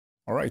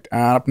All right,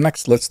 and up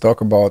next, let's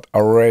talk about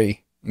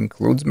array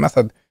includes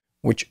method,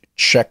 which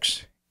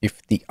checks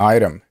if the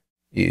item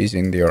is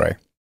in the array,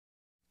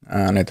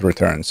 and it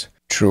returns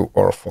true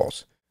or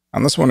false.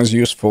 And this one is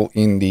useful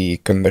in the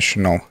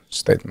conditional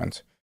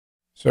statements.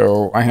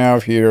 So I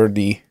have here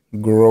the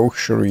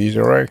groceries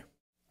array,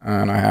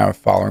 and I have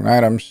following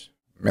items: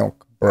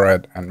 milk,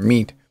 bread, and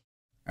meat.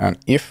 And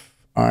if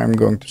I'm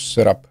going to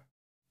set up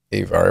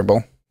a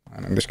variable,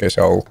 and in this case,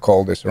 I'll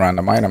call this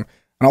random item,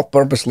 and I'll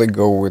purposely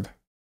go with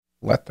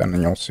let,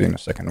 and you'll see in a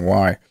second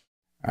why.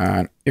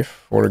 And if,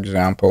 for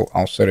example,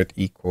 I'll set it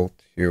equal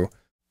to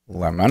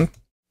lemon,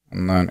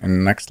 and then in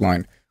the next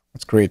line,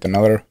 let's create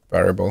another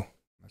variable.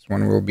 This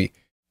one will be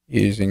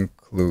is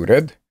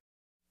included,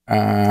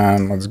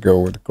 and let's go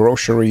with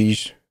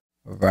groceries,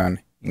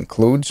 then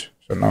includes.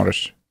 So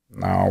notice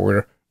now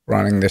we're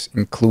running this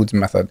includes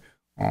method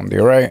on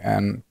the array,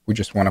 and we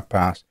just want to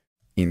pass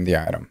in the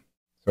item.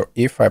 So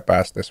if I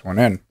pass this one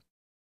in,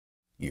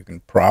 you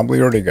can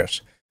probably already guess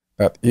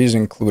that is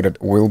included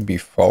will be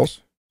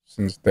false,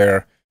 since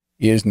there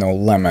is no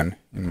lemon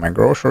in my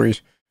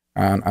groceries,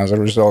 and as a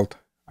result,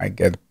 I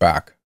get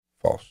back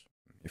false.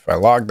 If I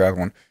log that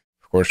one,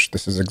 of course,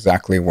 this is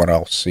exactly what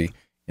I'll see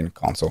in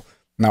console.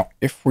 Now,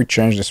 if we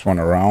change this one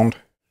around,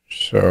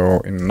 so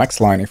in the next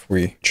line, if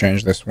we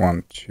change this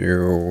one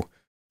to,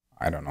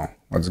 I don't know,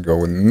 let's go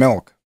with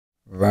milk,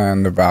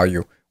 then the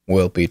value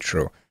will be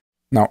true.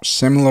 Now,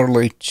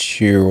 similarly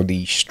to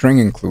the string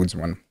includes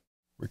one,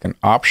 we can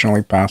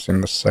optionally pass in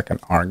the second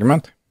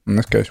argument. In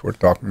this case, we're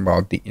talking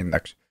about the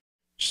index.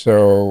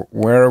 So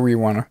where we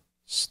want to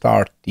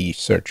start the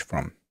search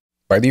from.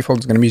 By default,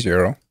 it's going to be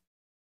 0.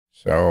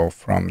 So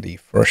from the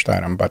first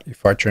item, but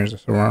if I change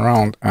this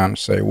around and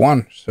say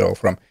 1, so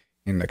from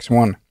index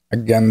 1,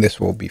 again, this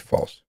will be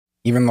false.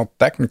 Even though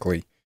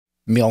technically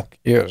milk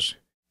is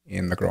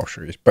in the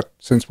groceries, but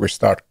since we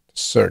start the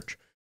search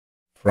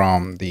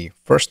from the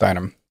first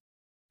item,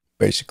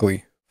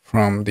 basically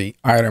from the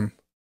item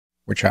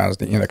which has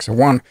the index of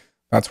 1,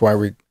 that's why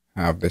we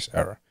have this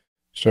error.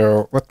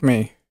 So let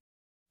me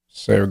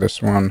save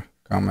this one,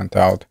 comment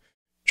out,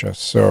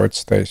 just so it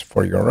stays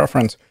for your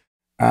reference.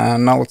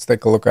 And now let's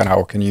take a look at how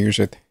we can use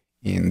it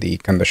in the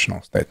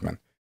conditional statement.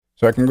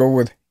 So I can go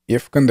with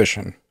if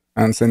condition,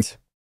 and since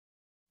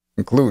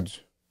includes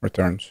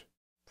returns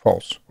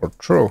false or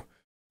true,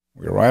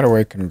 we right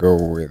away can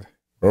go with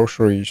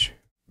groceries,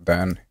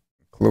 then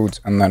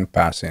includes, and then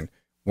pass in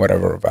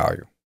whatever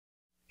value.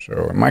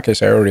 So in my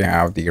case, I already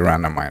have the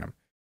random item.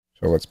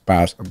 So let's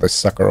pass this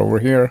sucker over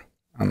here,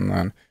 and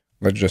then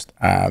let's just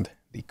add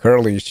the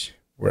curlies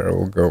where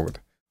we'll go with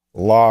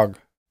log.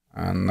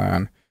 And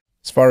then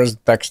as far as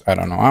the text, I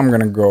don't know, I'm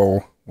going to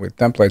go with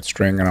template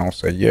string, and I'll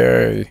say,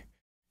 yay,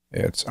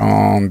 it's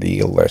on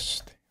the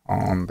list,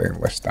 And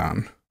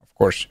of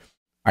course,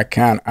 I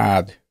can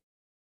add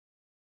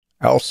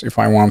else if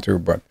I want to,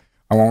 but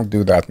I won't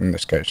do that in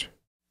this case.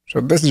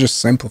 So this just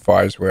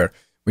simplifies where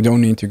we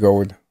don't need to go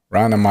with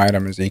random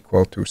item is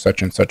equal to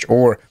such and such,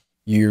 or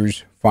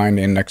use find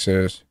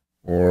indexes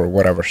or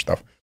whatever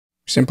stuff.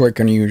 Simply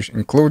can use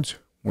includes,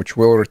 which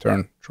will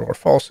return true or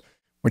false,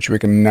 which we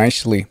can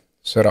nicely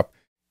set up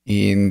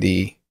in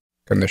the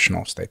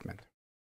conditional statement.